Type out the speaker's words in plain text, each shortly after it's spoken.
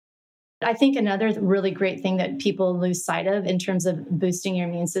I think another really great thing that people lose sight of in terms of boosting your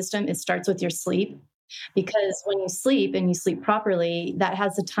immune system, it starts with your sleep. Because when you sleep and you sleep properly, that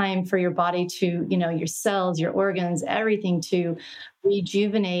has the time for your body to, your cells, your organs, everything to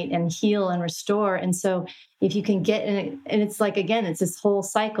rejuvenate and heal and restore. And so if you can get in it, and it's like, again, it's this whole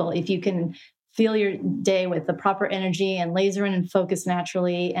cycle. If you can fill your day with the proper energy and laser in and focus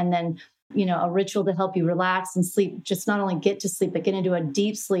naturally, and then a ritual to help you relax and sleep, just not only get to sleep, but get into a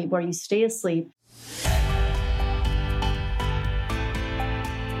deep sleep where you stay asleep.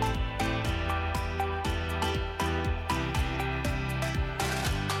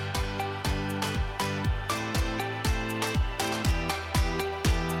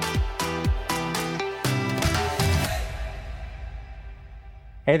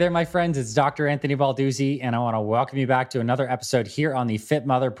 Hey there, my friends. It's Dr. Anthony Balduzzi, and I want to welcome you back to another episode here on the Fit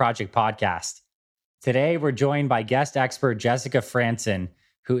Mother Project podcast. Today, we're joined by guest expert Jessica Frandson,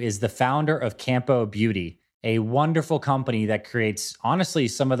 who is the founder of CAMPO Beauty, a wonderful company that creates, honestly,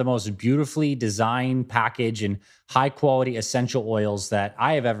 some of the most beautifully designed, packaged, and high-quality essential oils that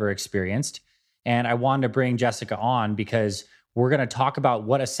I have ever experienced. And I wanted to bring Jessica on because we're going to talk about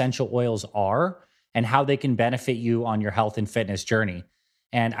what essential oils are and how they can benefit you on your health and fitness journey.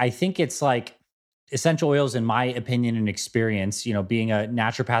 And I think it's like essential oils, in my opinion and experience, being a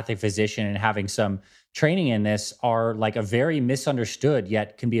naturopathic physician and having some training in this, are like a very misunderstood,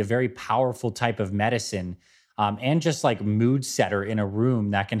 yet can be a very powerful type of medicine, and just like mood setter in a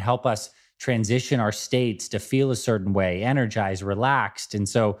room that can help us transition our states to feel a certain way, energized, relaxed. And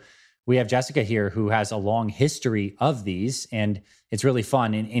so we have Jessica here who has a long history of these, and it's really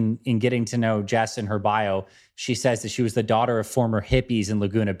fun in getting to know Jess and her bio. She says that she was the daughter of former hippies in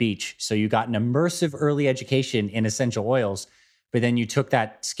Laguna Beach. So you got an immersive early education in essential oils, but then you took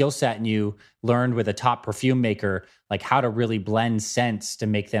that skill set and you learned with a top perfume maker, like how to really blend scents to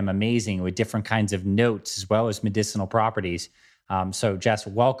make them amazing with different kinds of notes as well as medicinal properties. So Jess,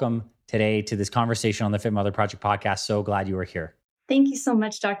 welcome today to this conversation on the Fit Mother Project podcast. So glad you were here. Thank you so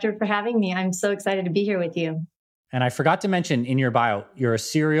much, Doctor, for having me. I'm so excited to be here with you. And I forgot to mention in your bio, you're a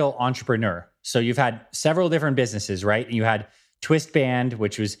serial entrepreneur. So you've had several different businesses, right? And you had Twist Band,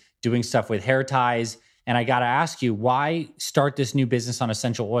 which was doing stuff with hair ties. And I got to ask you, why start this new business on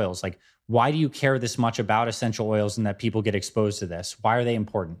essential oils? Like, why do you care this much about essential oils and that people get exposed to this? Why are they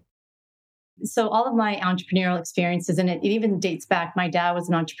important? So all of my entrepreneurial experiences, and it even dates back, my dad was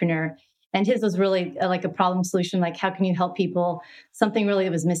an entrepreneur. And his was really like a problem solution, like how can you help people? Something really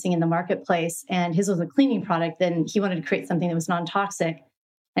that was missing in the marketplace. And his was a cleaning product. Then he wanted to create something that was non-toxic.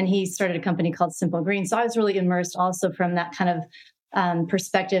 And he started a company called Simple Green. So I was really immersed also from that kind of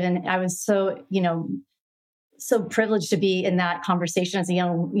perspective. And I was so, so privileged to be in that conversation as a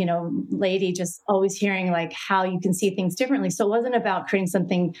young, lady, just always hearing like how you can see things differently. So it wasn't about creating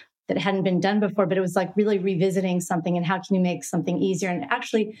something that hadn't been done before, but it was like really revisiting something and how can you make something easier and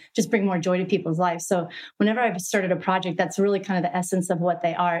actually just bring more joy to people's lives. So whenever I've started a project, that's really kind of the essence of what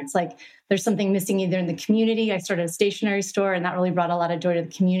they are. It's like there's something missing either in the community. I started a stationery store and that really brought a lot of joy to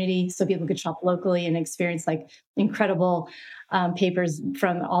the community so people could shop locally and experience like incredible papers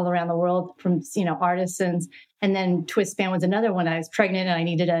from all around the world from, artisans. And then Twist Band was another one. I was pregnant and I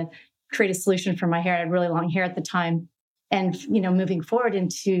needed to create a solution for my hair. I had really long hair at the time. And, moving forward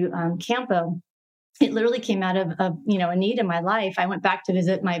into CAMPO, it literally came out of a need in my life. I went back to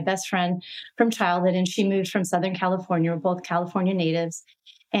visit my best friend from childhood, and she moved from Southern California. We're both California natives.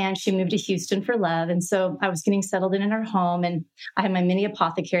 And she moved to Houston for love. And so I was getting settled in her home, and I had my mini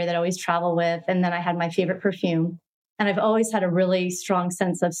apothecary that I always travel with. And then I had my favorite perfume. And I've always had a really strong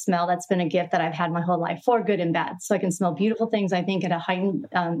sense of smell. That's been a gift that I've had my whole life, for good and bad. So I can smell beautiful things, I think, at a heightened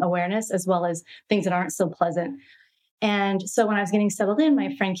awareness, as well as things that aren't so pleasant. And so when I was getting settled in,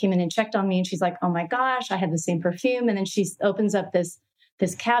 my friend came in and checked on me, and she's like, oh my gosh, I had the same perfume. And then she opens up this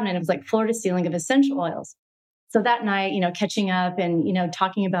cabinet. It was like floor to ceiling of essential oils. So that night, catching up and,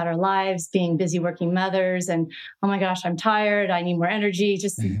 talking about our lives, being busy working mothers, and, oh my gosh, I'm tired. I need more energy.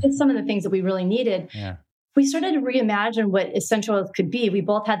 Just some of the things that we really needed. Yeah. We started to reimagine what essential oils could be. We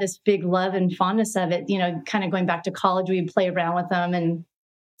both had this big love and fondness of it, kind of going back to college, we'd play around with them.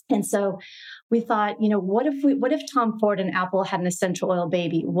 And so we thought, what if Tom Ford and Apple had an essential oil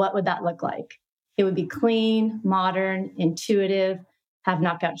baby? What would that look like? It would be clean, modern, intuitive, have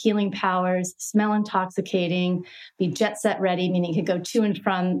knockout healing powers, smell intoxicating, be jet set ready, meaning you could go to and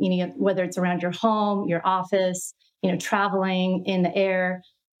from, whether it's around your home, your office, traveling in the air.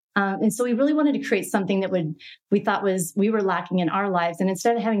 And so we really wanted to create something that we were lacking in our lives. And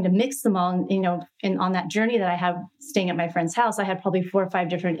instead of having to mix them all, and on that journey that I had staying at my friend's house, I had probably 4 or 5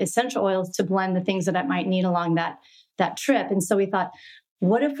 different essential oils to blend the things that I might need along that trip. And so we thought,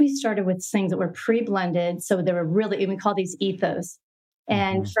 what if we started with things that were pre-blended? So they were really, and we call these ethos.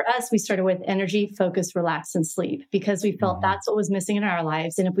 And for us, we started with energy, focus, relax, and sleep, because we felt that's what was missing in our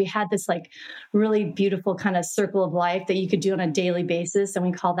lives. And if we had this like really beautiful kind of circle of life that you could do on a daily basis, and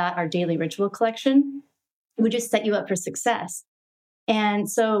we call that our daily ritual collection, it would just set you up for success. And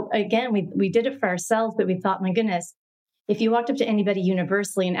so again, we did it for ourselves, but we thought, my goodness, if you walked up to anybody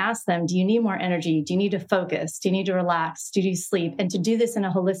universally and asked them, do you need more energy? Do you need to focus? Do you need to relax? Do you need to sleep? And to do this in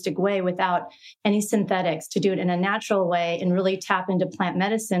a holistic way without any synthetics, to do it in a natural way and really tap into plant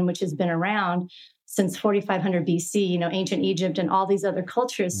medicine, which has been around since 4500 BC, ancient Egypt and all these other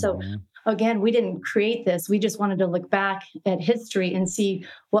cultures. So again, we didn't create this. We just wanted to look back at history and see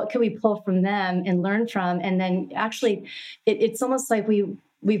what could we pull from them and learn from. And then actually, it's almost like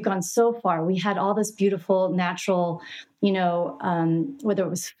we've gone so far. We had all this beautiful natural, whether it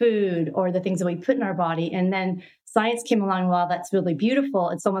was food or the things that we put in our body. And then science came along. While that's really beautiful,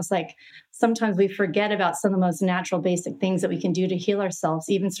 it's almost like sometimes we forget about some of the most natural, basic things that we can do to heal ourselves,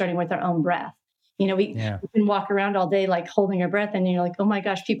 even starting with our own breath. We can walk around all day, like holding your breath, and you're like, oh my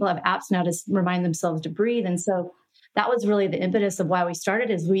gosh, people have apps now to remind themselves to breathe. And so that was really the impetus of why we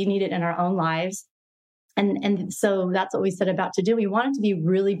started, is we need it in our own lives. And so that's what we set about to do. We want it to be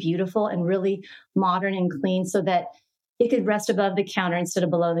really beautiful and really modern and clean, so that it could rest above the counter instead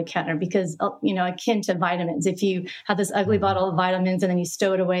of below the counter, because, akin to vitamins, if you have this ugly bottle of vitamins and then you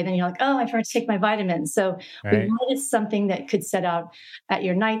stow it away, then you're like, oh, I forgot to take my vitamins. So we wanted something that could set out at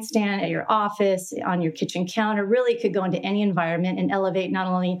your nightstand, at your office, on your kitchen counter, really could go into any environment and elevate not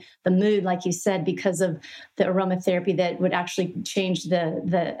only the mood, like you said, because of the aromatherapy that would actually change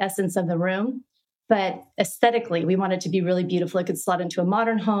the essence of the room, but aesthetically, we want it to be really beautiful. It could slot into a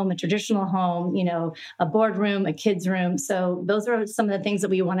modern home, a traditional home, a boardroom, a kid's room. So those are some of the things that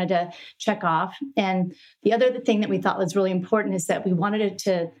we wanted to check off. And the other thing that we thought was really important is that we wanted it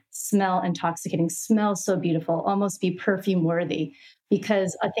to smell intoxicating, smell so beautiful, almost be perfume worthy.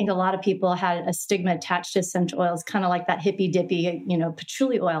 Because I think a lot of people had a stigma attached to essential oils, kind of like that hippy dippy,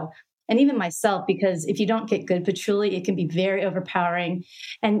 patchouli oil. And even myself, because if you don't get good patchouli, it can be very overpowering,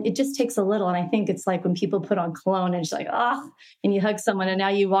 and it just takes a little. And I think it's like when people put on cologne and it's like, and you hug someone and now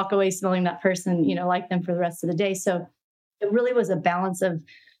you walk away smelling that person, like them for the rest of the day. So it really was a balance of,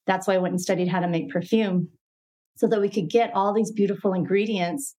 that's why I went and studied how to make perfume, so that we could get all these beautiful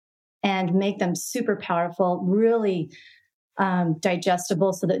ingredients and make them super powerful, really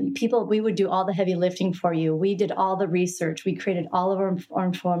digestible, so that we would do all the heavy lifting for you. We did all the research. We created all of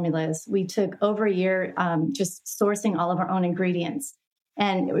our formulas. We took over a year just sourcing all of our own ingredients.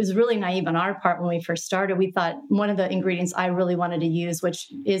 And it was really naive on our part when we first started. We thought one of the ingredients I really wanted to use,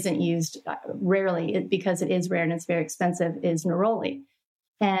 which isn't used rarely because it is rare and it's very expensive, is neroli.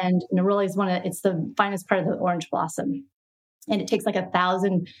 And neroli is it's the finest part of the orange blossom. And it takes like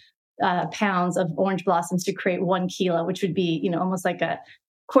 1,000 pounds of orange blossoms to create 1 kilo, which would be, almost like a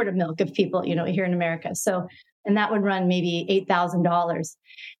quart of milk of people, here in America. So, and that would run maybe $8,000.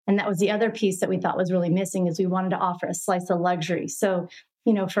 And that was the other piece that we thought was really missing, is we wanted to offer a slice of luxury. So,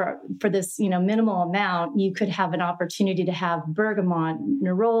 for this, minimal amount, you could have an opportunity to have bergamot,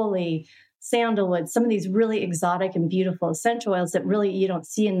 neroli, sandalwood, some of these really exotic and beautiful essential oils that really you don't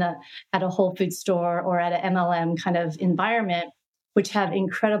see at a Whole Food store or at an MLM kind of environment, which have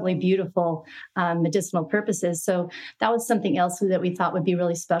incredibly beautiful medicinal purposes. So that was something else that we thought would be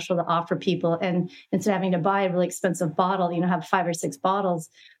really special to offer people. And instead of having to buy a really expensive bottle, have 5 or 6 bottles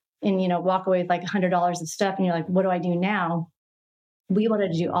and, walk away with like $100 of stuff. And you're like, what do I do now? We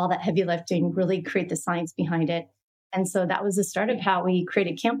wanted to do all that heavy lifting, really create the science behind it. And so that was the start of how we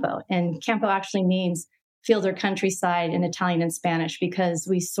created CAMPO. And CAMPO actually means field or countryside in Italian and Spanish, because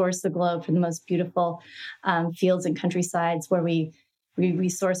we source the globe for the most beautiful fields and countrysides where we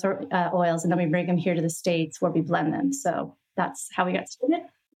source our oils, and then we bring them here to the States where we blend them. So that's how we got started.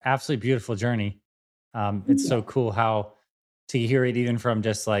 Absolutely beautiful journey. It's so cool how to hear it even from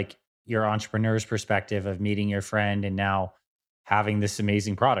just like your entrepreneur's perspective of meeting your friend and now having this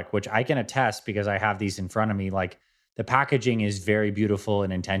amazing product, which I can attest because I have these in front of me. Like the packaging is very beautiful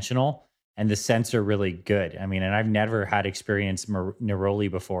and intentional, and the scents are really good. I mean, and I've never had experience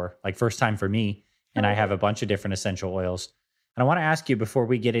neroli before, like first time for me. And I have a bunch of different essential oils. And I want to ask you, before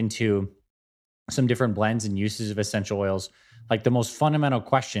we get into some different blends and uses of essential oils, like the most fundamental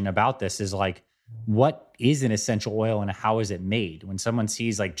question about this is like, what is an essential oil and how is it made? When someone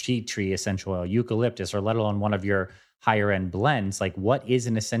sees like tea tree essential oil, eucalyptus, or let alone one of your higher end blends, like what is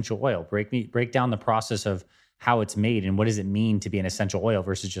an essential oil? Break down the process of how it's made and what does it mean to be an essential oil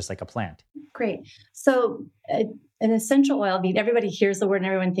versus just like a plant. Great. So an essential oil, I mean, everybody hears the word and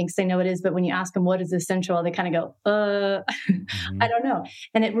everyone thinks they know what it is, but when you ask them what is essential oil, they kind of go, I don't know.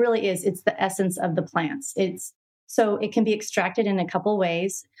 And it really is, it's the essence of the plants. So it can be extracted in a couple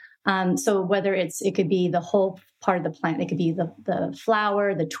ways. So whether it could be the whole part of the plant, it could be the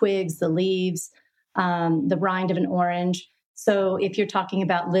flower, the twigs, the leaves, the rind of an orange. So if you're talking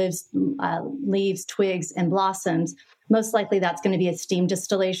about leaves, twigs, and blossoms, most likely that's going to be a steam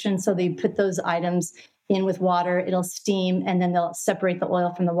distillation. So they put those items in with water, it'll steam, and then they'll separate the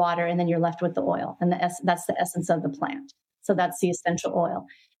oil from the water, and then you're left with the oil. And that's the essence of the plant. So that's the essential oil.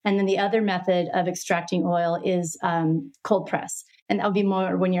 And then the other method of extracting oil is cold press. And that would be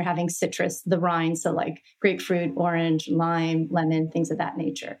more when you're having citrus, the rind, so like grapefruit, orange, lime, lemon, things of that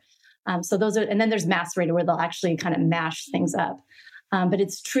nature. So those are, and then there's macerator where they'll actually kind of mash things up. But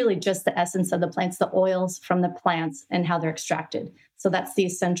it's truly just the essence of the plants, the oils from the plants and how they're extracted. So that's the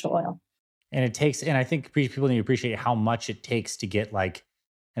essential oil. And I think people need to appreciate how much it takes to get like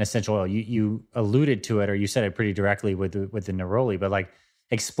an essential oil. You alluded to it, or you said it pretty directly with the neroli, but like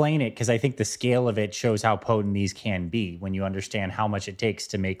explain it, because I think the scale of it shows how potent these can be when you understand how much it takes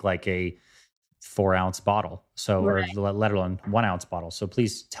to make like a 4-ounce bottle. So, right. Or let alone 1-ounce bottle. So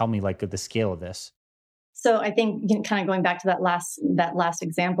please tell me like the scale of this. So I think, kind of going back to that last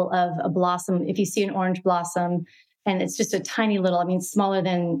example of a blossom, if you see an orange blossom and it's just a tiny little, I mean, smaller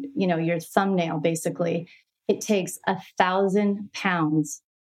than, your thumbnail, basically, it takes 1,000 pounds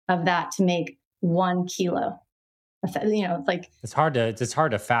of that to make 1 kilo. Like it's hard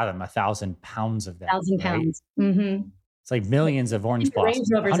to fathom 1,000 pounds of that. 1,000 pounds. Right? Mm-hmm. It's like millions of orange blossoms,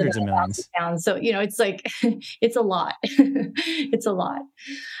 hundreds of millions. Pounds. So, it's like, it's a lot. It's a lot.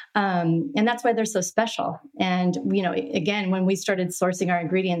 And that's why they're so special. And, again, when we started sourcing our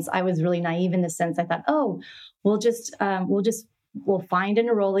ingredients, I was really naive in the sense I thought, we'll find a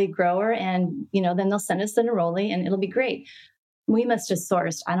neroli grower and, then they'll send us the neroli and it'll be great. We must have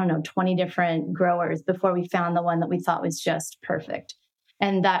sourced, 20 different growers before we found the one that we thought was just perfect.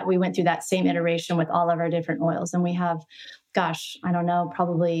 And that we went through that same iteration with all of our different oils. And we have,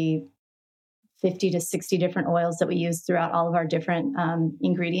 probably 50 to 60 different oils that we use throughout all of our different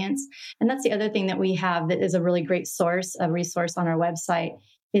ingredients. And that's the other thing that we have that is a really great resource on our website,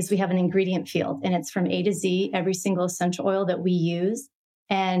 is we have an ingredient field, and it's from A to Z, every single essential oil that we use.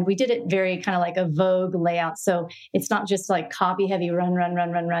 And we did it very kind of like a Vogue layout. So it's not just like copy heavy,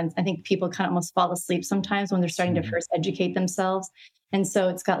 run. I think people kind of almost fall asleep sometimes when they're starting to first educate themselves. And so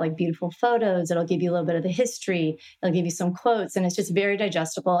it's got like beautiful photos. It'll give you a little bit of the history. It'll give you some quotes, and it's just very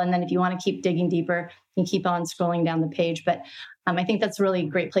digestible. And then if you want to keep digging deeper, you can keep on scrolling down the page. But I think that's really a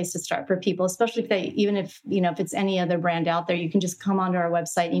great place to start for people, especially if it's any other brand out there. You can just come onto our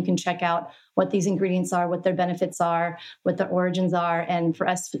website and you can check out what these ingredients are, what their benefits are, what their origins are. And for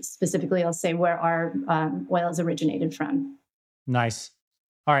us specifically, I'll say where our oil is originated from. Nice.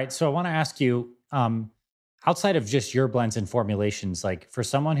 All right. So I want to ask you, outside of just your blends and formulations, like for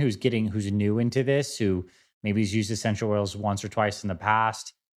someone who's new into this, who maybe has used essential oils once or twice in the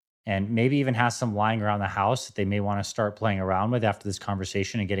past, and maybe even has some lying around the house that they may want to start playing around with after this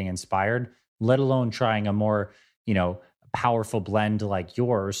conversation and getting inspired, let alone trying a more, powerful blend like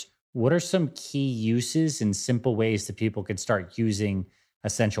yours, what are some key uses and simple ways that people could start using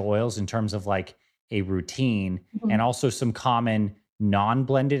essential oils in terms of like a routine, and also some common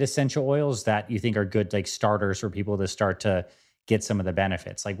non-blended essential oils that you think are good, like starters for people to start to get some of the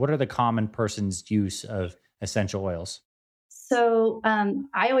benefits? Like, what are the common person's use of essential oils? So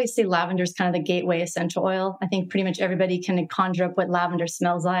I always say lavender is kind of the gateway essential oil. I think pretty much everybody can conjure up what lavender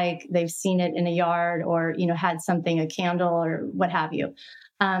smells like. They've seen it in a yard or, had something, a candle or what have you.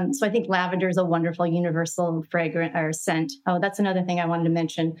 So I think lavender is a wonderful universal fragrance or scent. Oh, that's another thing I wanted to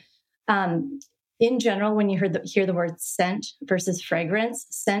mention. In general, when you hear the word scent versus fragrance,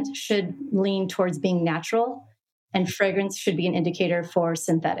 scent should lean towards being natural, and fragrance should be an indicator for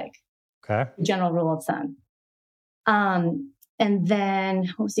synthetic. Okay. General rule of thumb. And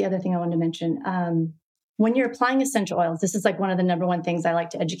then what was the other thing I wanted to mention? When you're applying essential oils, this is like one of the number one things I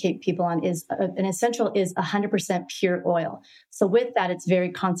like to educate people on is an essential is 100% pure oil. So with that, it's very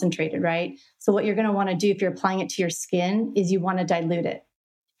concentrated, right? So what you're going to want to do if you're applying it to your skin is you want to dilute it.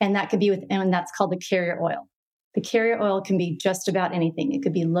 And that could be and that's called the carrier oil. The carrier oil can be just about anything. It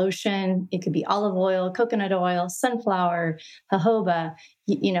could be lotion, it could be olive oil, coconut oil, sunflower, jojoba,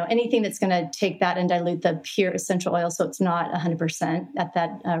 anything that's going to take that and dilute the pure essential oil so it's not 100% at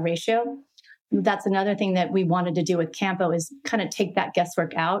that ratio. That's another thing that we wanted to do with CAMPO is kind of take that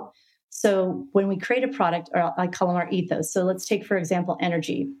guesswork out. So when we create a product, or I call them our ethos. So let's take, for example,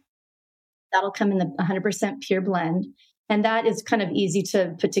 energy. That'll come in the 100% pure blend. And that is kind of easy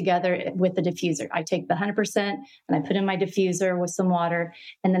to put together with the diffuser. I take the 100% and I put in my diffuser with some water.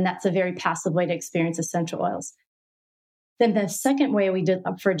 And then that's a very passive way to experience essential oils. Then the second way we did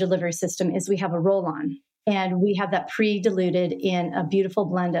for a delivery system is we have a roll-on. And we have that pre-diluted in a beautiful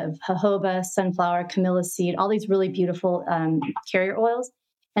blend of jojoba, sunflower, camellia seed, all these really beautiful carrier oils.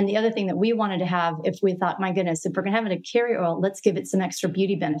 And the other thing that we wanted to have, if we thought, my goodness, if we're going to have it a carrier oil, let's give it some extra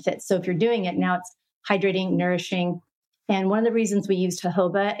beauty benefits. So if you're doing it, now it's hydrating, nourishing. And one of the reasons we used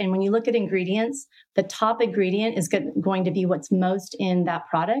jojoba, and when you look at ingredients, the top ingredient is going to be what's most in that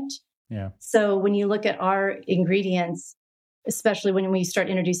product. Yeah. So when you look at our ingredients, especially when we start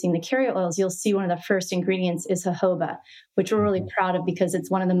introducing the carrier oils, you'll see one of the first ingredients is jojoba, which we're really proud of because it's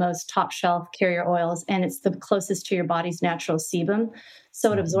one of the most top shelf carrier oils and it's the closest to your body's natural sebum.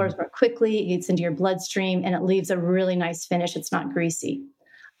 So it absorbs more quickly, it gets into your bloodstream, and it leaves a really nice finish. It's not greasy.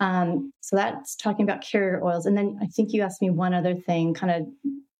 So that's talking about carrier oils. And then I think you asked me one other thing, kind of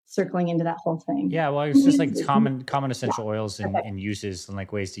circling into that whole thing. Yeah, well, it's just like common essential oils and uses and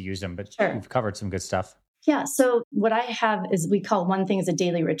like ways to use them, but we've covered some good stuff. Yeah. So what I have is we call one thing as a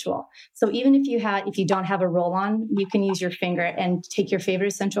daily ritual. So even if you don't have a roll-on, you can use your finger and take your favorite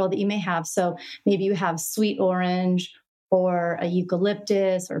essential oil that you may have. So maybe you have sweet orange or a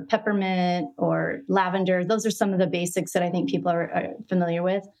eucalyptus or peppermint or lavender. Those are some of the basics that I think people are familiar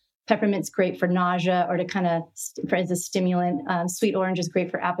with. Peppermint's great for nausea or to kind of as a stimulant. Sweet orange is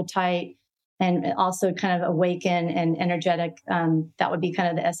great for appetite and also kind of awaken and energetic. That would be kind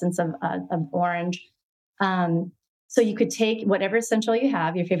of the essence of orange. So you could take whatever essential you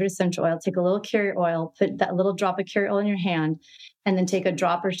have, your favorite essential oil, take a little carrier oil, put that little drop of carrier oil in your hand, and then take a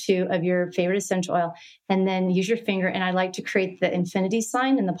drop or two of your favorite essential oil, and then use your finger. And I like to create the infinity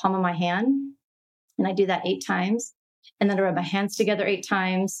sign in the palm of my hand. And I do that 8 times. And then I rub my hands together 8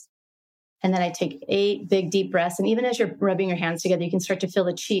 times. And then I take 8 big, deep breaths. And even as you're rubbing your hands together, you can start to feel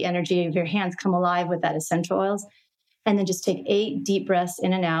the chi energy of your hands come alive with that essential oils. And then just take 8 deep breaths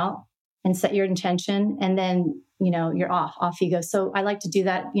in and out and set your intention. And then, you're off you go. So I like to do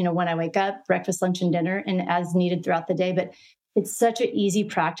that, when I wake up, breakfast, lunch, and dinner, and as needed throughout the day. But it's such an easy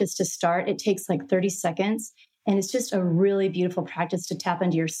practice to start. It takes like 30 seconds. And it's just a really beautiful practice to tap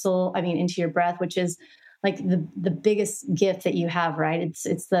into your soul, into your breath, which is like the biggest gift that you have, right?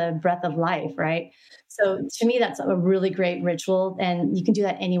 It's the breath of life, right? So to me, that's a really great ritual, and you can do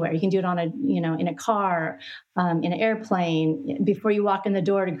that anywhere. You can do it on in a car, in an airplane, before you walk in the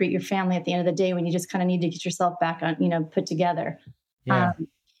door to greet your family at the end of the day when you just kind of need to get yourself back on, put together. Yeah.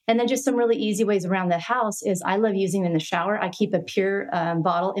 And then just some really easy ways around the house is I love using in the shower. I keep a pure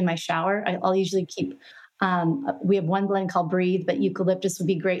bottle in my shower. I'll usually keep. We have one blend called Breathe, but eucalyptus would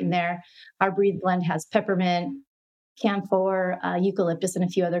be great in there. Our Breathe blend has peppermint, camphor, eucalyptus, and a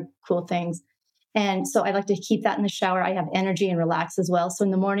few other cool things. And so I like to keep that in the shower. I have energy and relax as well. So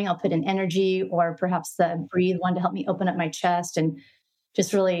in the morning, I'll put in energy or perhaps the Breathe one to help me open up my chest and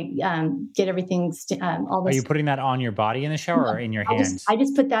just really get everything. All this. Are you putting that on your body in the shower or in your hands? I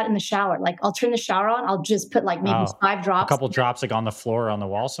just put that in the shower. Like I'll turn the shower on. I'll just put like maybe 5 drops. A couple drops like on the floor or on the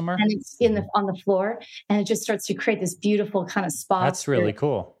wall somewhere? And it's on the floor. And it just starts to create this beautiful kind of spa. That's really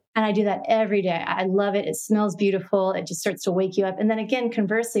cool. And I do that every day. I love it. It smells beautiful. It just starts to wake you up. And then again,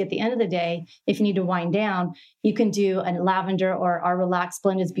 conversely, at the end of the day, if you need to wind down, you can do a lavender or our Relax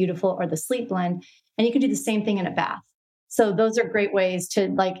blend is beautiful or the Sleep blend. And you can do the same thing in a bath. So those are great ways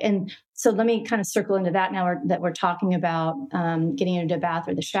to and so let me kind of circle into that now that we're talking about getting into a bath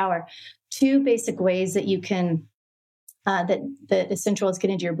or the shower. 2 basic ways that you can, that the essential oils get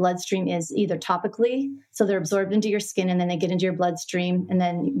into your bloodstream is either topically, so they're absorbed into your skin and then they get into your bloodstream and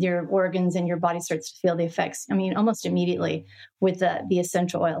then your organs and your body starts to feel the effects, almost immediately with the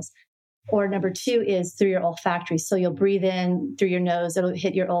essential oils. Or number 2 is through your olfactory. So you'll breathe in through your nose, it'll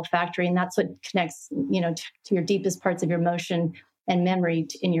hit your olfactory, and that's what connects, to your deepest parts of your emotion and memory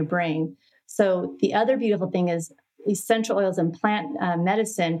in your brain. So the other beautiful thing is essential oils and plant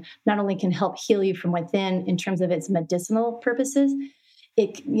medicine not only can help heal you from within in terms of its medicinal purposes,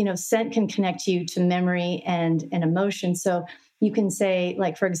 it, scent can connect you to memory and emotion. So you can say,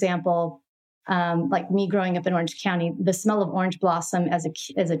 like, for example, like me growing up in Orange County, the smell of orange blossom as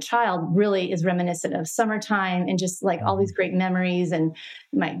a child really is reminiscent of summertime and just like all these great memories and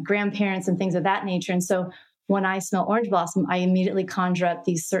my grandparents and things of that nature. And so when I smell orange blossom, I immediately conjure up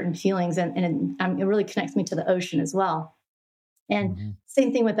these certain feelings and it really connects me to the ocean as well. And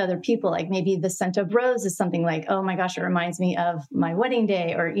same thing with other people, like maybe the scent of rose is something like, oh my gosh, it reminds me of my wedding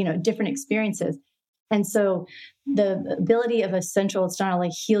day or, different experiences. And so the ability of essential is not only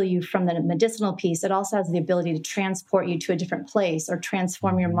heal you from the medicinal piece, it also has the ability to transport you to a different place or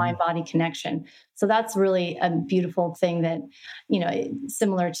transform your mind body connection. So that's really a beautiful thing that,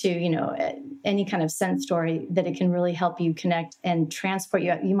 similar to, any kind of sense story, that it can really help you connect and transport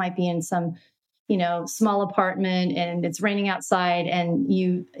you. You might be in some, small apartment and it's raining outside and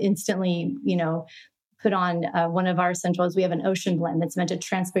you instantly, put on one of our essentials. We have an ocean blend that's meant to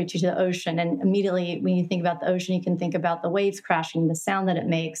transport you to the ocean. And immediately when you think about the ocean, you can think about the waves crashing, the sound that it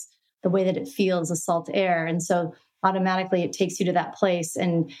makes, the way that it feels, the salt air. And so automatically it takes you to that place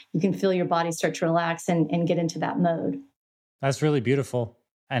and you can feel your body start to relax and get into that mode. That's really beautiful.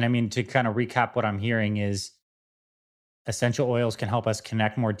 And I mean, to kind of recap what I'm hearing is essential oils can help us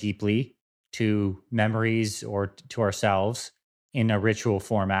connect more deeply to memories or to ourselves in a ritual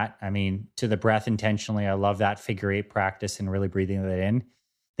format. I mean, to the breath intentionally, I love that figure eight practice and really breathing that in.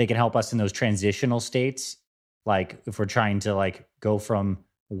 They can help us in those transitional states. Like if we're trying to like go from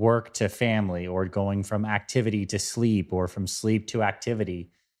work to family or going from activity to sleep or from sleep to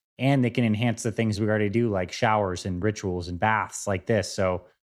activity. And they can enhance the things we already do, like showers and rituals and baths like this. So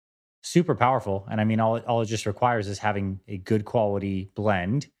super powerful. And I mean, all it just requires is having a good quality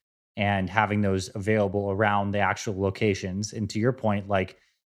blend and having those available around the actual locations. And to your point, like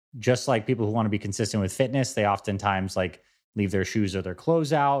just like people who want to be consistent with fitness, they oftentimes like leave their shoes or their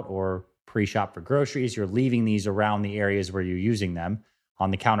clothes out or pre-shop for groceries. You're leaving these around the areas where you're using them,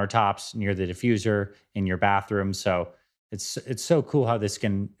 on the countertops, near the diffuser, in your bathroom. So it's so cool how this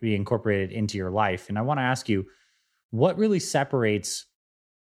can be incorporated into your life. And I want to ask you, what really separates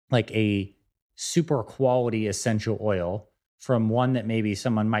like a super quality essential oil from one that maybe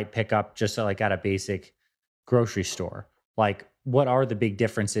someone might pick up just like at a basic grocery store? Like, what are the big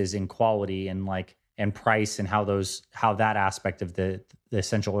differences in quality and like and price and how that aspect of the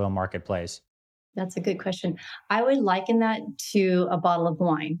essential oil market plays? That's a good question. I would liken that to a bottle of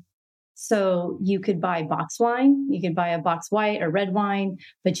wine. So you could buy box wine, you could buy a box white or red wine,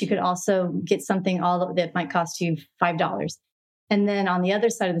 but you could also get something all that might cost you $5. And then on the other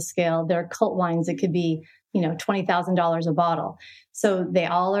side of the scale, there are cult wines that could be, $20,000 a bottle. So they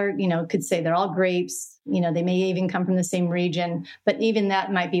all are, could say they're all grapes, they may even come from the same region, but even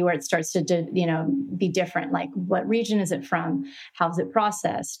that might be where it starts to, be different. Like what region is it from? How's it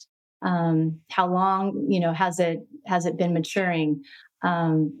processed? How long, has it been maturing?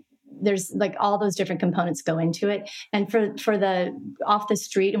 There's like all those different components go into it. And for the off the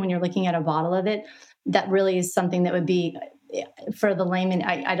street, and when you're looking at a bottle of it, that really is something that would be for the layman.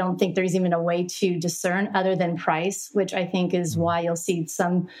 I don't think there's even a way to discern other than price, which I think is why you'll see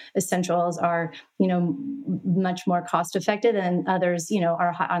some essential oils are, much more cost effective and others,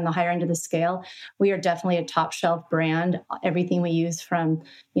 are on the higher end of the scale. We are definitely a top shelf brand. Everything we use from,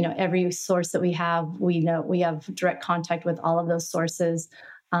 every source that we have, we know we have direct contact with all of those sources.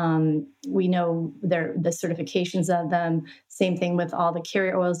 We know the certifications of them. Same thing with all the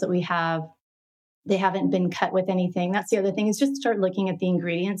carrier oils that we have. They haven't been cut with anything. That's the other thing, is just start looking at the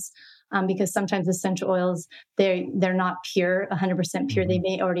ingredients, because sometimes essential oils, they're not pure, 100% pure. They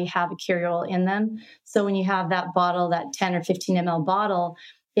may already have a carrier oil in them. So when you have that bottle, that 10 or 15 ml bottle,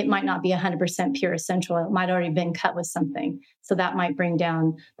 it might not be 100% pure essential oil. It might already been cut with something. So that might bring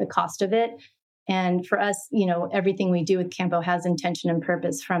down the cost of it. And for us, everything we do with CAMPO has intention and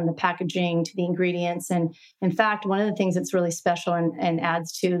purpose, from the packaging to the ingredients. And in fact, one of the things that's really special and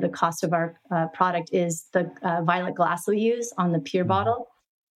adds to the cost of our product is the violet glass we use on the pure bottle.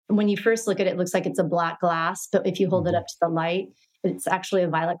 When you first look at it, it looks like it's a black glass, but if you hold it up to the light, it's actually a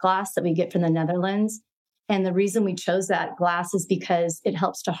violet glass that we get from the Netherlands. And the reason we chose that glass is because it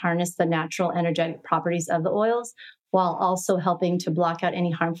helps to harness the natural energetic properties of the oils, while also helping to block out any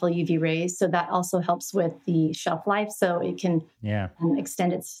harmful UV rays. So that also helps with the shelf life, so it can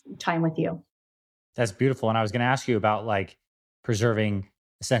extend its time with you. That's beautiful. And I was going to ask you about like preserving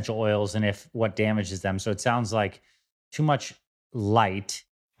essential oils and if what damages them. So it sounds like too much light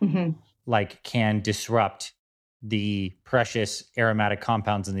like can disrupt the precious aromatic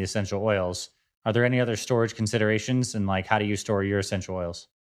compounds in the essential oils. Are there any other storage considerations, and like how do you store your essential oils?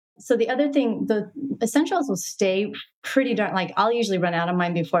 So the other thing, the essentials will stay pretty darn, like I'll usually run out of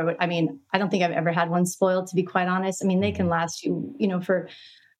mine before. I mean, I don't think I've ever had one spoiled, to be quite honest. I mean, they can last you,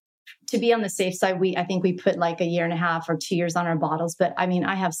 to be on the safe side, I think we put like a year and a half or 2 years on our bottles. But I mean,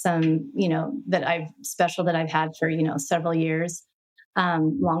 I have some, that I've had for, several years,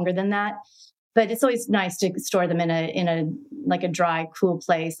 longer than that. But it's always nice to store them in a like a dry, cool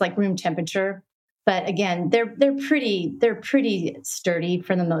place, like room temperature. But again, they're pretty sturdy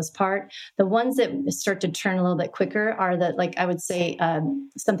for the most part. The ones that start to turn a little bit quicker are the, like I would say,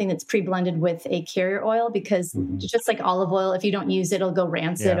 something that's pre-blended with a carrier oil, because Hmm. just like olive oil, if you don't use it, it'll go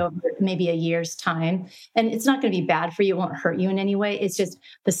rancid Yeah. over maybe a year's time. And it's not going to be bad for you. It won't hurt you in any way. It's just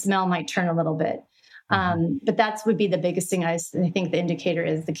the smell might turn a little bit. Hmm. But that would be the biggest thing. I think the indicator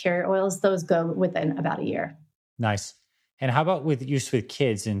is the carrier oils. Those go within about a year. Nice. And how about with use with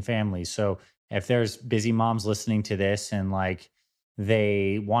kids and families? So if there's busy moms listening to this and like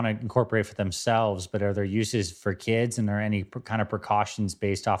they want to incorporate for themselves, but are there uses for kids, and are any kind of precautions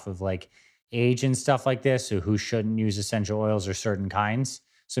based off of like age and stuff like this? So who shouldn't use essential oils or certain kinds?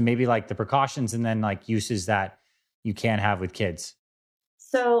 So maybe like the precautions and then like uses that you can have with kids.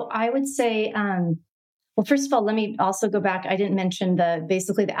 So I would say, well, first of all, let me also go back. I didn't mention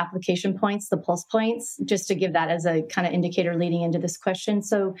basically the application points, the pulse points, just to give that as a kind of indicator leading into this question.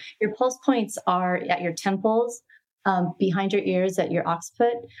 So your pulse points are at your temples, behind your ears, at your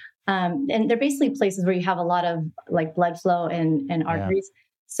occiput. And they're basically places where you have a lot of like blood flow and Yeah. arteries.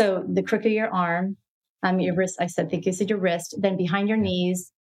 So the crook of your arm, your wrist, think you said your wrist, then behind your Yeah.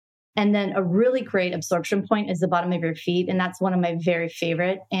 knees, and then a really great absorption point is the bottom of your feet. And that's one of my very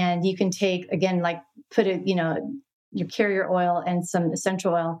favorite. And you can take, again, like put it, your carrier oil and some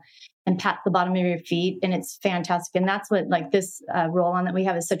essential oil and pat the bottom of your feet. And it's fantastic. And that's what, like, this roll on that we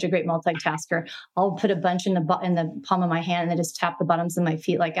have is such a great multitasker. I'll put a bunch in the palm of my hand and then just tap the bottoms of my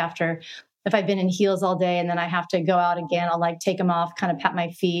feet. Like after, if I've been in heels all day and then I have to go out again, I'll like take them off, kind of pat my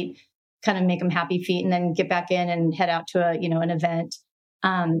feet, kind of make them happy feet, and then get back in and head out to an event.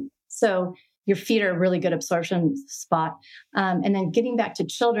 So your feet are a really good absorption spot. And then getting back to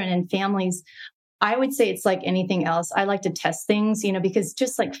children and families, I would say it's like anything else. I like to test things, because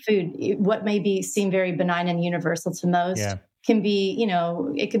just like food, what seem very benign and universal to most Yeah. can be,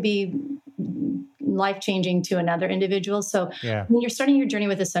 it could be life changing to another individual. So Yeah. when you're starting your journey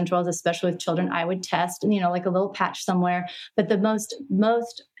with essential oils, especially with children, I would test, like a little patch somewhere. But the most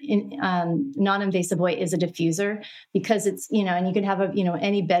non-invasive way is a diffuser, because it's, and you can have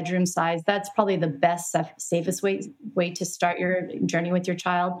any bedroom size. That's probably the best, safest way to start your journey with your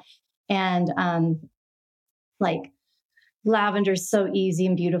child. And like lavender is so easy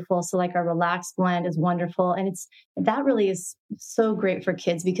and beautiful. So like our relaxed blend is wonderful. And that really is so great for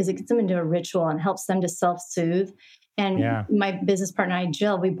kids because it gets them into a ritual and helps them to self-soothe. And Yeah. my business partner and I,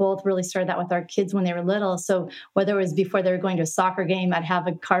 Jill, we both really started that with our kids when they were little. So whether it was before they were going to a soccer game, I'd have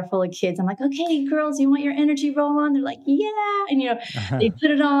a car full of kids. I'm like, okay, girls, you want your energy roll on? They're like, yeah. And, they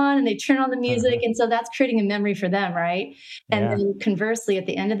put it on and they turn on the music. And so that's creating a memory for them. Right. And Yeah. then conversely, at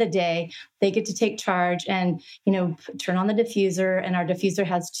the end of the day, they get to take charge and, turn on the diffuser. And our diffuser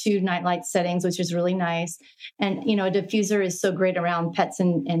has 2 nightlight settings, which is really nice. And, a diffuser is so great around pets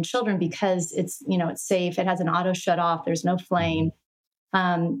and children because it's safe. It has an auto shut off. There's no Mhm. flame.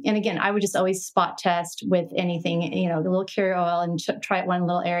 And again, I would just always spot test with anything, the little carrier oil, and try it one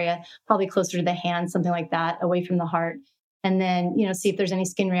little area, probably closer to the hand, something like that, away from the heart. And then, see if there's any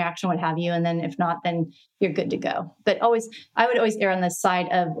skin reaction, what have you. And then if not, then you're good to go. But I would always err on the side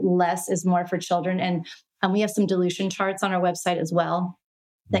of less is more for children. And we have some dilution charts on our website as well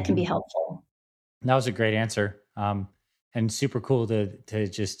that can be Mhm. helpful. That was a great answer. And super cool to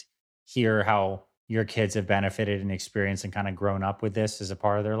just hear how your kids have benefited and experienced and kind of grown up with this as a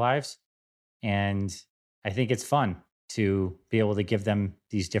part of their lives. And I think it's fun to be able to give them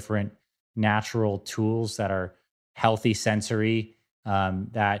these different natural tools that are healthy sensory,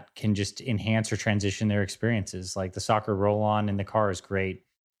 that can just enhance or transition their experiences. Like the soccer roll on in the car is great.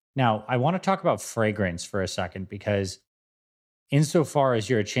 Now, I want to talk about fragrance for a second because insofar as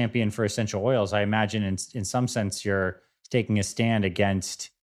you're a champion for essential oils, I imagine in some sense you're taking a stand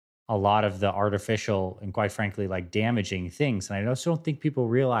against a lot of the artificial and quite frankly like damaging things. And I also don't think people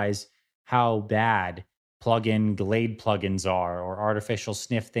realize how bad plug-in Glade plugins are, or artificial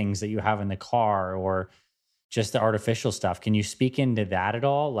sniff things that you have in the car, or just the artificial stuff. Can you speak into that at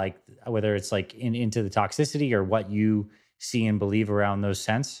all? Like whether it's like into the toxicity or what you see and believe around those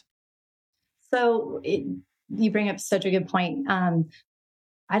scents? You bring up such a good point.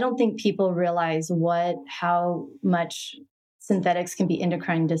 I don't think people realize how much synthetics can be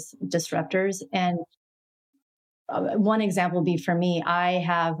endocrine disruptors. And one example would be for me, I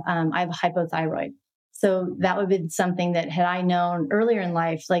have hypothyroid. So that would be something that had I known earlier in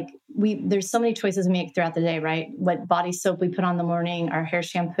life, like there's so many choices we make throughout the day, right? What body soap we put on in the morning, our hair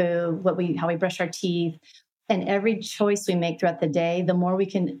shampoo, how we brush our teeth, and every choice we make throughout the day, the more we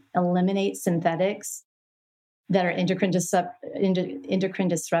can eliminate synthetics that are endocrine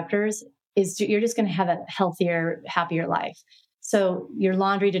disruptors, you're just going to have a healthier, happier life. So your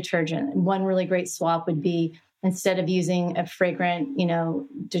laundry detergent, one really great swap would be, instead of using a fragrant,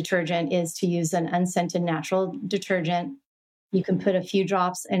 detergent, is to use an unscented natural detergent. You can put a few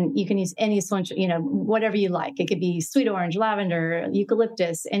drops, and you can use any essential, whatever you like. It could be sweet orange, lavender,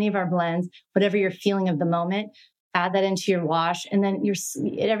 eucalyptus, any of our blends, whatever you're feeling of the moment. Add that into your wash, and then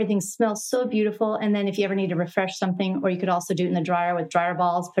everything smells so beautiful. And then if you ever need to refresh something, or you could also do it in the dryer with dryer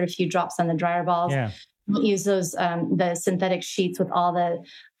balls, put a few drops on the dryer balls. Yeah. Don't use those, the synthetic sheets with all the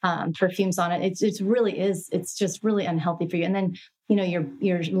perfumes on it. It's just really unhealthy for you. And then,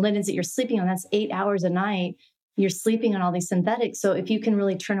 your linens that you're sleeping on, that's 8 hours a night. You're sleeping on all these synthetics. So if you can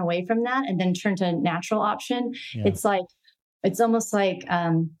really turn away from that and then turn to a natural option, Yeah. it's almost like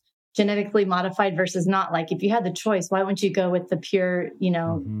genetically modified versus not. Like, if you had the choice, why wouldn't you go with the pure,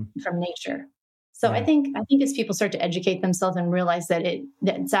 from nature? So Yeah. I think as people start to educate themselves and realize that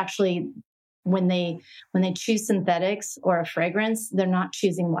it's actually, when they choose synthetics or a fragrance, they're not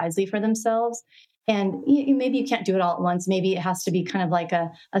choosing wisely for themselves. And maybe you can't do it all at once. Maybe it has to be kind of like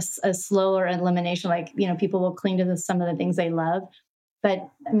a slower elimination. Like, people will cling to some of the things they love. But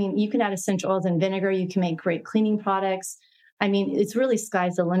I mean, you can add essential oils and vinegar. You can make great cleaning products. I mean, it's really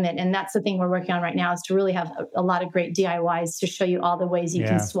sky's the limit. And that's the thing we're working on right now, is to really have a lot of great DIYs to show you all the ways you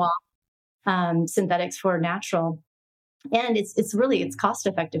can swap synthetics for natural. And it's cost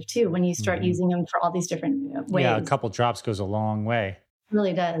effective too when you start using them for all these different ways. Yeah, a couple drops goes a long way. It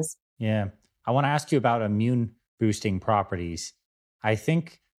really does. Yeah. I want to ask you about immune boosting properties. I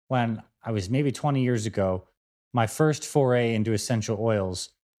think when I was maybe 20 years ago, my first foray into essential oils,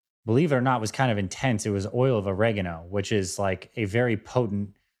 believe it or not, was kind of intense. It was oil of oregano, which is like a very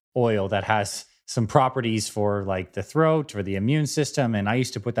potent oil that has some properties for like the throat or the immune system. And I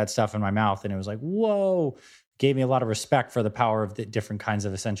used to put that stuff in my mouth, and it was like, whoa, gave me a lot of respect for the power of the different kinds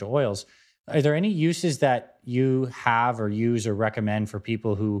of essential oils. Are there any uses that you have or use or recommend for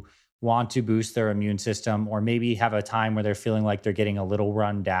people who want to boost their immune system, or maybe have a time where they're feeling like they're getting a little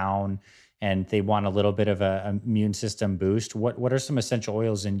run down and they want a little bit of a immune system boost? What are some essential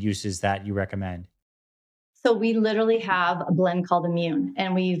oils and uses that you recommend? So we literally have a blend called Immune,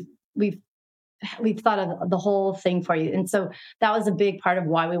 and we've thought of the whole thing for you. And so that was a big part of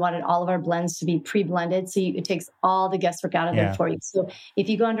why we wanted all of our blends to be pre-blended. So it takes all the guesswork out of them for you. So if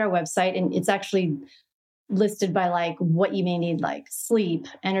you go onto our website, and it's actually listed by like what you may need, like sleep,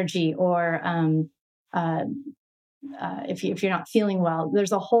 energy, or if you're not feeling well,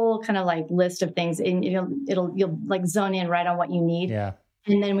 there's a whole kind of like list of things, and you'll like zone in right on what you need. Yeah.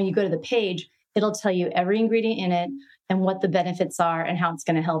 And then when you go to the page, it'll tell you every ingredient in it and what the benefits are and how it's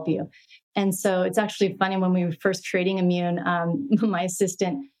going to help you. And so it's actually funny, when we were first creating Immune, my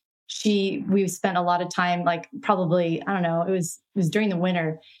assistant, we spent a lot of time, like probably, I don't know, it was during the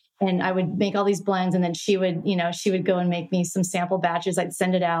winter, and I would make all these blends, and then she would go and make me some sample batches. I'd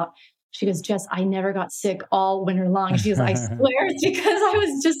send it out. She goes, Jess, I never got sick all winter long. She goes, I swear it's because I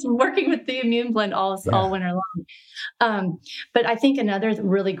was just working with the Immune blend all winter long. But I think another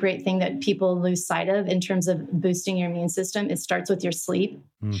really great thing that people lose sight of in terms of boosting your immune system, it starts with your sleep.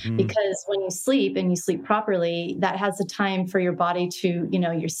 Because when you sleep, and you sleep properly, that has the time for your body to,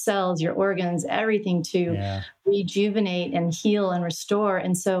 your cells, your organs, everything to rejuvenate and heal and restore.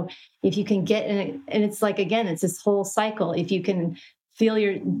 And so if you can get in it, and it's like, again, it's this whole cycle. If you can fill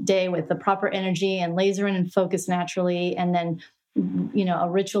your day with the proper energy and laser in and focus naturally, and then a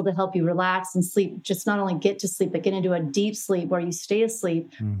ritual to help you relax and sleep, just not only get to sleep, but get into a deep sleep where you stay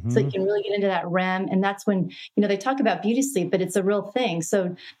asleep, so you can really get into that REM. And that's when, they talk about beauty sleep, but it's a real thing.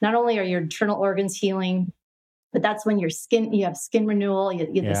 So not only are your internal organs healing, but that's when you have skin renewal, you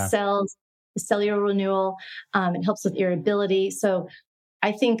get the cells, the cellular renewal. It helps with irritability. So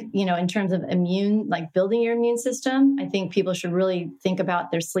I think, in terms of like building your immune system, I think people should really think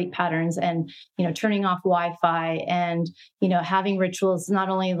about their sleep patterns, and, turning off Wi-Fi, and, having rituals, not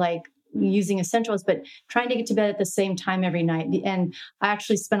only like using essentials, but trying to get to bed at the same time every night. And I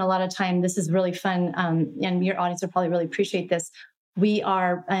actually spent a lot of time, this is really fun. And your audience will probably really appreciate this. We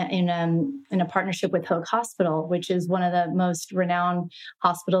are in a partnership with Hoag Hospital, which is one of the most renowned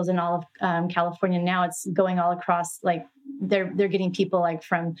hospitals in all of California. Now it's going all across, like they're getting people like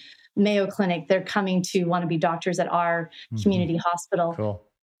from Mayo Clinic. They're coming to want to be doctors at our community hospital. Cool.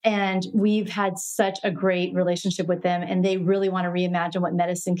 And we've had such a great relationship with them, and they really want to reimagine what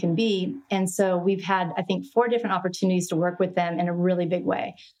medicine can be. And so we've had, I think, 4 different opportunities to work with them in a really big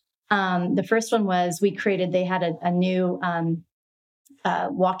way. The first one was they had a new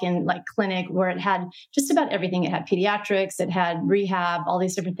walk-in like clinic where it had just about everything. It had pediatrics, it had rehab, all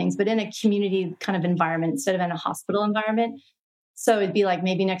these different things, but in a community kind of environment instead of in a hospital environment. So it'd be like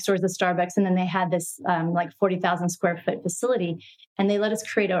maybe next door is the Starbucks. And then they had this like 40,000 square foot facility, and they let us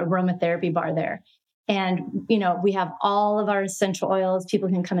create an aromatherapy bar there. And, we have all of our essential oils. People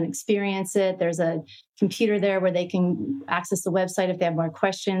can come and experience it. There's a computer there where they can access the website if they have more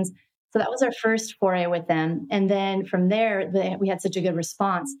questions. So that was our first foray with them. And then from there, we had such a good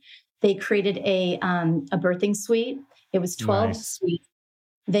response. They created a birthing suite. It was 12 suites.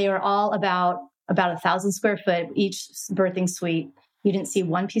 They are all about 1,000 square foot, each birthing suite. You didn't see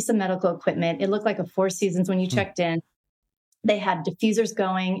one piece of medical equipment. It looked like a Four Seasons when you checked in. They had diffusers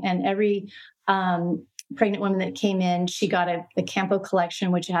going, and every pregnant woman that came in, she got the CAMPO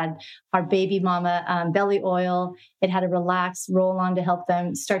collection, which had our baby mama belly oil. It had a relax roll on to help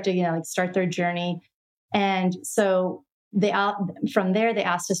them start to, start their journey. And so from there, they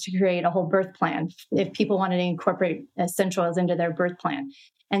asked us to create a whole birth plan if people wanted to incorporate essential oils into their birth plan.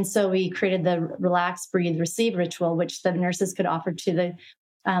 And so we created the relax, breathe, receive ritual, which the nurses could offer to the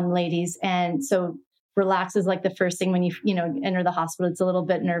ladies. And so relax is like the first thing when you enter the hospital. It's a little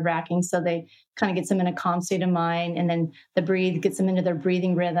bit nerve wracking. So they kind of gets them in a calm state of mind. And then the breathe gets them into their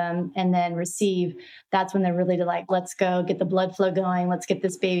breathing rhythm. And then receive, that's when they're really let's go, get the blood flow going. Let's get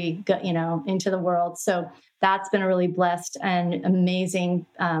this baby, into the world. So that's been a really blessed and amazing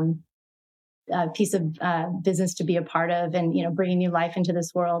piece of business to be a part of, and, bringing new life into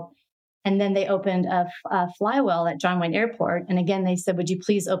this world. And then they opened a flywheel at John Wayne Airport. And again, they said, would you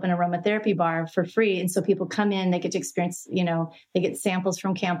please open a aromatherapy bar for free? And so people come in, they get to experience, they get samples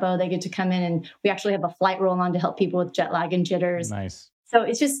from CAMPO. They get to come in, and we actually have a flight roll on to help people with jet lag and jitters. Nice. So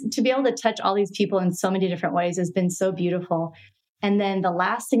it's just to be able to touch all these people in so many different ways has been so beautiful. And then the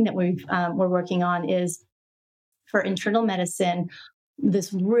last thing that we're working on is for internal medicine.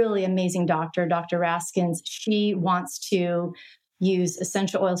 This really amazing doctor, Dr. Raskins, she wants to use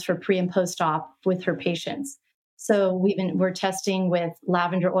essential oils for pre and post-op with her patients. So we're testing with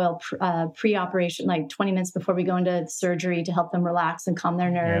lavender oil pre-operation, like 20 minutes before we go into surgery to help them relax and calm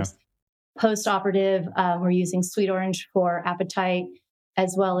their nerves. Yeah. Post-operative, we're using sweet orange for appetite,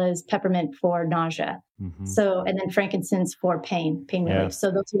 as well as peppermint for nausea. Mm-hmm. So, and then frankincense for pain relief. Yeah.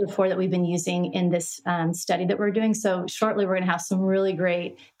 So those are the 4 that we've been using in this study that we're doing. So shortly, we're going to have some really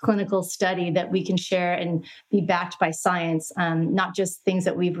great clinical study that we can share and be backed by science, not just things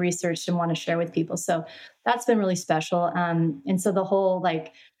that we've researched and want to share with people. So that's been really special. And so the whole,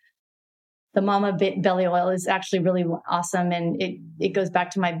 the mama belly oil is actually really awesome. And it goes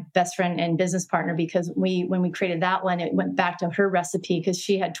back to my best friend and business partner, because when we created that one, it went back to her recipe, because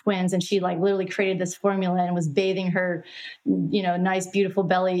she had twins, and she literally created this formula and was bathing her, nice, beautiful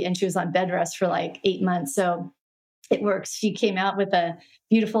belly. And she was on bed rest for 8 months. So it works. She came out with a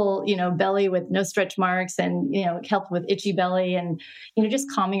beautiful, belly with no stretch marks, and, it helped with itchy belly and, just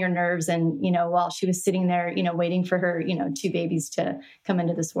calming her nerves. And, while she was sitting there, waiting for her, 2 babies to come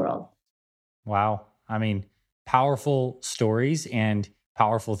into this world. Wow. I mean, powerful stories and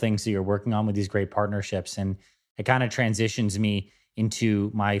powerful things that you're working on with these great partnerships. And it kind of transitions me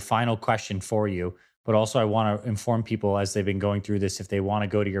into my final question for you. But also, I want to inform people as they've been going through this, if they want to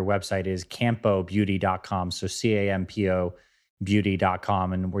go to your website, is campobeauty.com. So CAMPO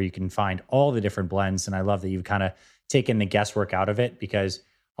beauty.com, and where you can find all the different blends. And I love that you've kind of taken the guesswork out of it, because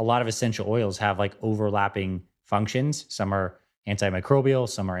a lot of essential oils have overlapping functions. Some are antimicrobial,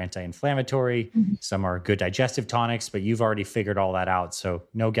 some are anti-inflammatory, some are good digestive tonics, but you've already figured all that out. So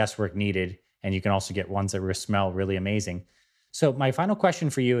no guesswork needed. And you can also get ones that smell really amazing. So my final question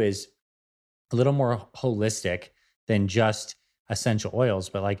for you is a little more holistic than just essential oils,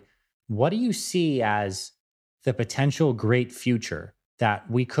 but what do you see as the potential great future that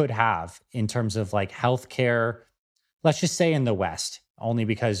we could have in terms of healthcare, let's just say in the West, only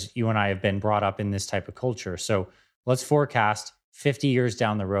because you and I have been brought up in this type of culture. So let's forecast 50 years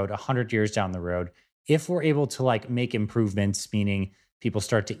down the road, 100 years down the road, if we're able to make improvements, meaning people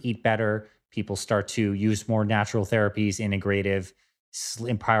start to eat better, people start to use more natural therapies, integrative,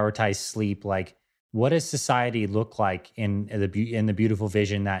 and prioritize sleep. What does society look like in the beautiful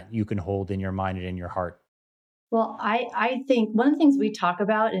vision that you can hold in your mind and in your heart? Well, I think one of the things we talk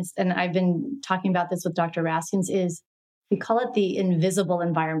about is, and I've been talking about this with Dr. Raskins, is we call it the invisible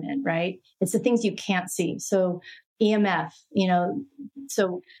environment, right? It's the things you can't see. So EMF,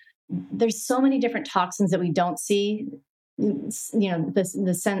 so there's so many different toxins that we don't see,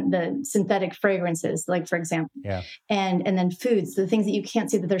 the synthetic fragrances, for example, yeah. And then foods, the things that you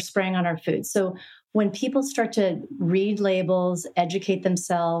can't see that they're spraying on our food. So when people start to read labels, educate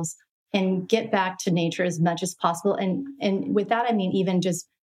themselves, and get back to nature as much as possible. And with that, I mean, even just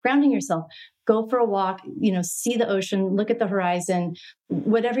grounding yourself, go for a walk, see the ocean, look at the horizon,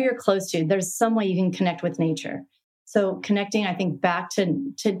 whatever you're close to, there's some way you can connect with nature. So connecting, I think, back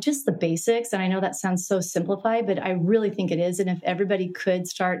to just the basics. And I know that sounds so simplified, but I really think it is. And if everybody could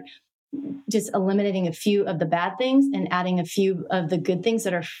start just eliminating a few of the bad things and adding a few of the good things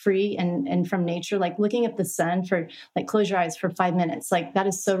that are free and from nature, like looking at the sun for, like, close your eyes for 5 minutes. Like, that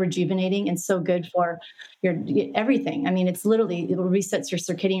is so rejuvenating and so good for your everything. I mean, it resets your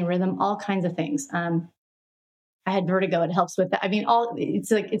circadian rhythm, all kinds of things. I had vertigo. It helps with that. I mean,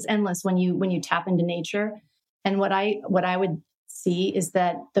 it's endless when you tap into nature. And what I would see is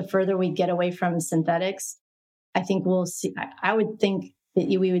that the further we get away from synthetics, I think we'll see. I would think that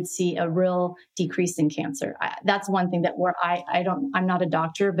we would see a real decrease in cancer. That's one thing that I'm not a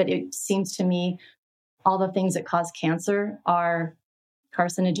doctor, but it seems to me all the things that cause cancer are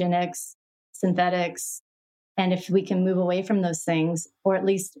carcinogenics, synthetics. And if we can move away from those things, or at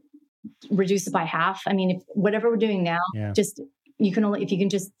least reduce it by half. I mean, if whatever we're doing now, if you can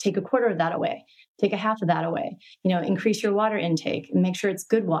just take a quarter of that away, take a half of that away, increase your water intake and make sure it's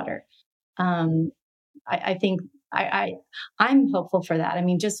good water. I think I'm hopeful for that. I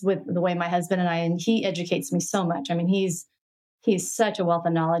mean, just with the way my husband and he educates me so much. I mean, he's such a wealth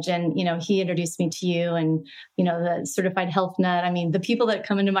of knowledge, and, he introduced me to you and, the certified health nut. I mean, the people that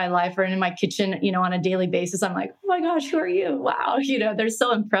come into my life or in my kitchen, on a daily basis, I'm like, oh my gosh, who are you? Wow. They're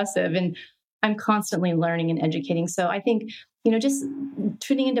so impressive, and I'm constantly learning and educating. So I think, just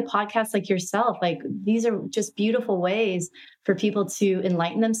tuning into podcasts like yourself, like, these are just beautiful ways for people to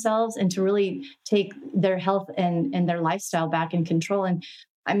enlighten themselves and to really take their health and their lifestyle back in control. And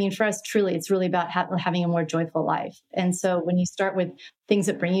I mean, for us, truly, it's really about having a more joyful life. And so when you start with things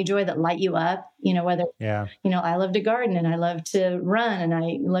that bring you joy, that light you up, whether, I love to garden and I love to run and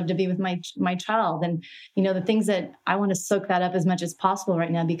I love to be with my child. And, the things that I want to soak that up as much as possible right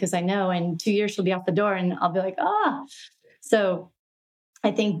now, because I know in 2 years she'll be out the door and I'll be like, So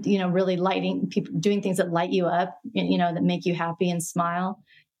I think, really lighting people, doing things that light you up, that make you happy and smile.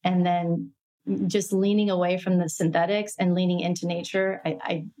 And then just leaning away from the synthetics and leaning into nature.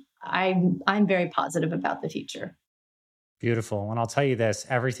 I'm very positive about the future. Beautiful. And I'll tell you this,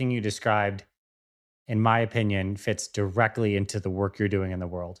 everything you described, in my opinion, fits directly into the work you're doing in the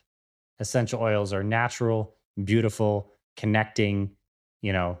world. Essential oils are natural, beautiful, connecting,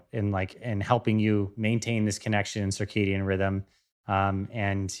 and helping you maintain this connection and circadian rhythm.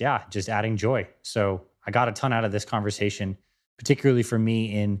 Just adding joy. So I got a ton out of this conversation, particularly for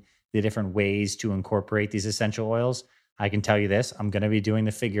me in the different ways to incorporate these essential oils. I can tell you this, I'm going to be doing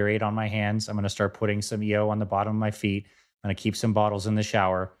the figure 8 on my hands. I'm going to start putting some EO on the bottom of my feet. I'm going to keep some bottles in the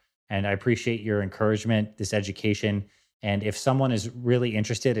shower. And I appreciate your encouragement, this education. And if someone is really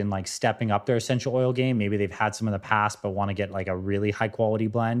interested in stepping up their essential oil game, maybe they've had some in the past, but want to get a really high quality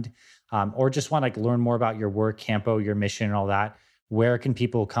blend, or just want to learn more about your work, CAMPO, your mission and all that, where can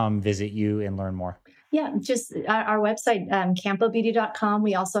people come visit you and learn more? Yeah, just our website, campobeauty.com.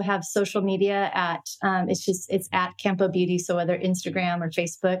 We also have social media it's at Campo Beauty. So whether Instagram or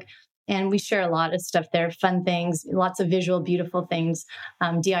Facebook, and we share a lot of stuff there, fun things, lots of visual, beautiful things,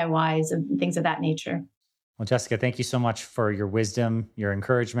 DIYs and things of that nature. Well, Jessica, thank you so much for your wisdom, your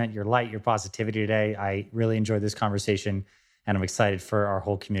encouragement, your light, your positivity today. I really enjoyed this conversation, and I'm excited for our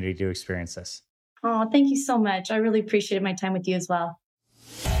whole community to experience this. Oh, thank you so much. I really appreciated my time with you as well.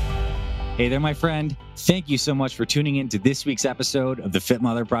 Hey there, my friend. Thank you so much for tuning in to this week's episode of the Fit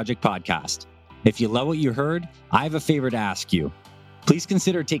Mother Project podcast. If you love what you heard, I have a favor to ask you. Please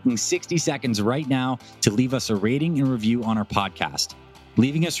consider taking 60 seconds right now to leave us a rating and review on our podcast.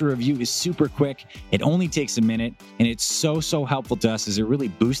 Leaving us a review is super quick. It only takes a minute, and it's so helpful to us as it really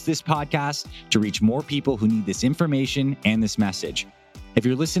boosts this podcast to reach more people who need this information and this message. If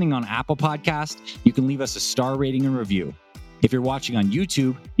you're listening on Apple Podcast, you can leave us a star rating and review. If you're watching on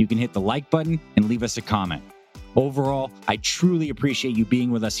YouTube, you can hit the like button and leave us a comment. Overall, I truly appreciate you being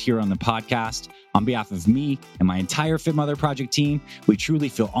with us here on the podcast. On behalf of me and my entire Fit Mother Project team, we truly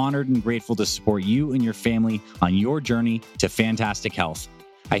feel honored and grateful to support you and your family on your journey to fantastic health.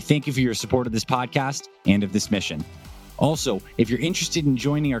 I thank you for your support of this podcast and of this mission. Also, if you're interested in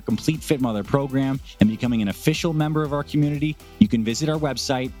joining our Complete Fit Mother program and becoming an official member of our community, you can visit our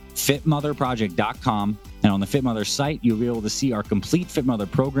website, fitmotherproject.com. And on the Fit Mother site, you'll be able to see our Complete Fit Mother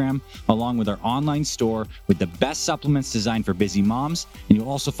program, along with our online store with the best supplements designed for busy moms. And you'll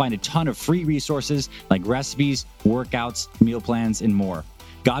also find a ton of free resources like recipes, workouts, meal plans, and more.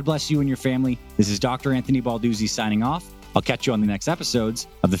 God bless you and your family. This is Dr. Anthony Balduzzi signing off. I'll catch you on the next episodes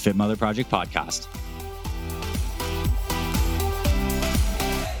of the Fit Mother Project podcast.